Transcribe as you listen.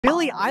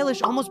Billie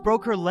Eilish almost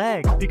broke her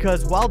leg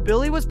because while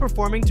Billie was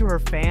performing to her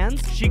fans,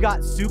 she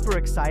got super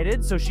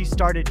excited, so she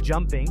started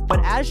jumping.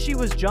 But as she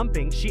was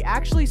jumping, she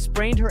actually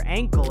sprained her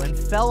ankle and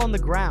fell on the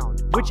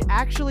ground, which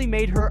actually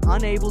made her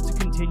unable to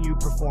continue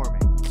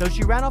performing. So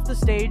she ran off the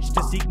stage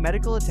to seek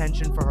medical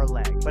attention for her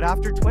leg. But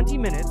after 20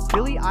 minutes,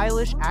 Billie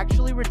Eilish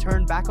actually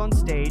returned back on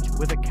stage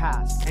with a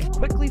cast and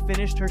quickly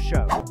finished her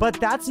show. But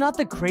that's not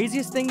the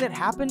craziest thing that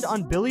happened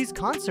on Billie's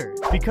concert,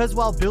 because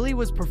while Billie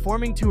was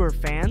performing to her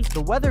fans,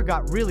 the weather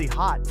got really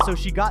hot, so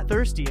she got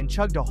thirsty and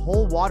chugged a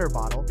whole water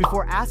bottle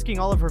before asking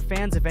all of her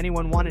fans if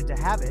anyone wanted to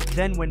have it.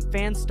 Then when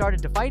fans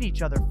started to fight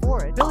each other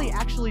for it, Billie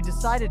actually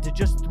decided to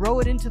just throw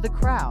it into the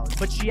crowd,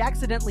 but she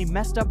accidentally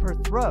messed up her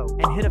throw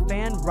and hit a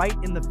fan right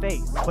in the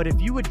face. But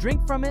if you would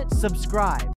drink from it, subscribe.